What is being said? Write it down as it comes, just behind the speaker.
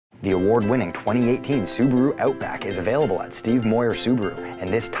The award-winning 2018 Subaru Outback is available at Steve Moyer Subaru,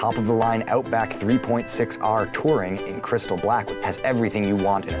 and this top-of-the-line Outback 3.6R Touring in crystal black has everything you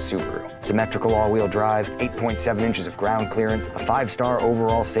want in a Subaru. Symmetrical all-wheel drive, 8.7 inches of ground clearance, a 5-star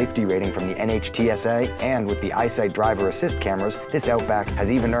overall safety rating from the NHTSA, and with the EyeSight driver assist cameras, this Outback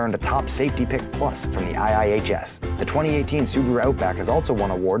has even earned a top safety pick plus from the IIHS. The 2018 Subaru Outback has also won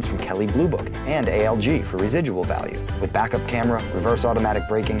awards from Kelley Blue Book and ALG for residual value. With backup camera, reverse automatic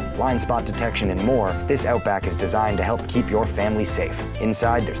braking, blind spot detection, and more, this Outback is designed to help keep your family safe.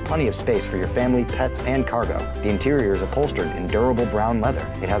 Inside, there's plenty of space for your family, pets, and cargo. The interior is upholstered in durable brown leather.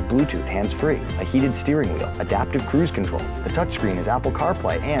 It has Bluetooth hands-free, a heated steering wheel, adaptive cruise control. The touchscreen is Apple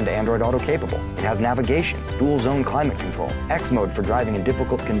CarPlay and Android Auto capable. It has navigation, dual-zone climate control, X mode for driving in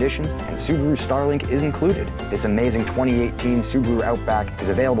difficult conditions, and Subaru Starlink is included. This amazing 2018 Subaru Outback is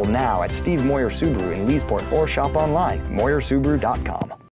available now at Steve Moyer Subaru in Leesport or shop online at moyersubaru.com.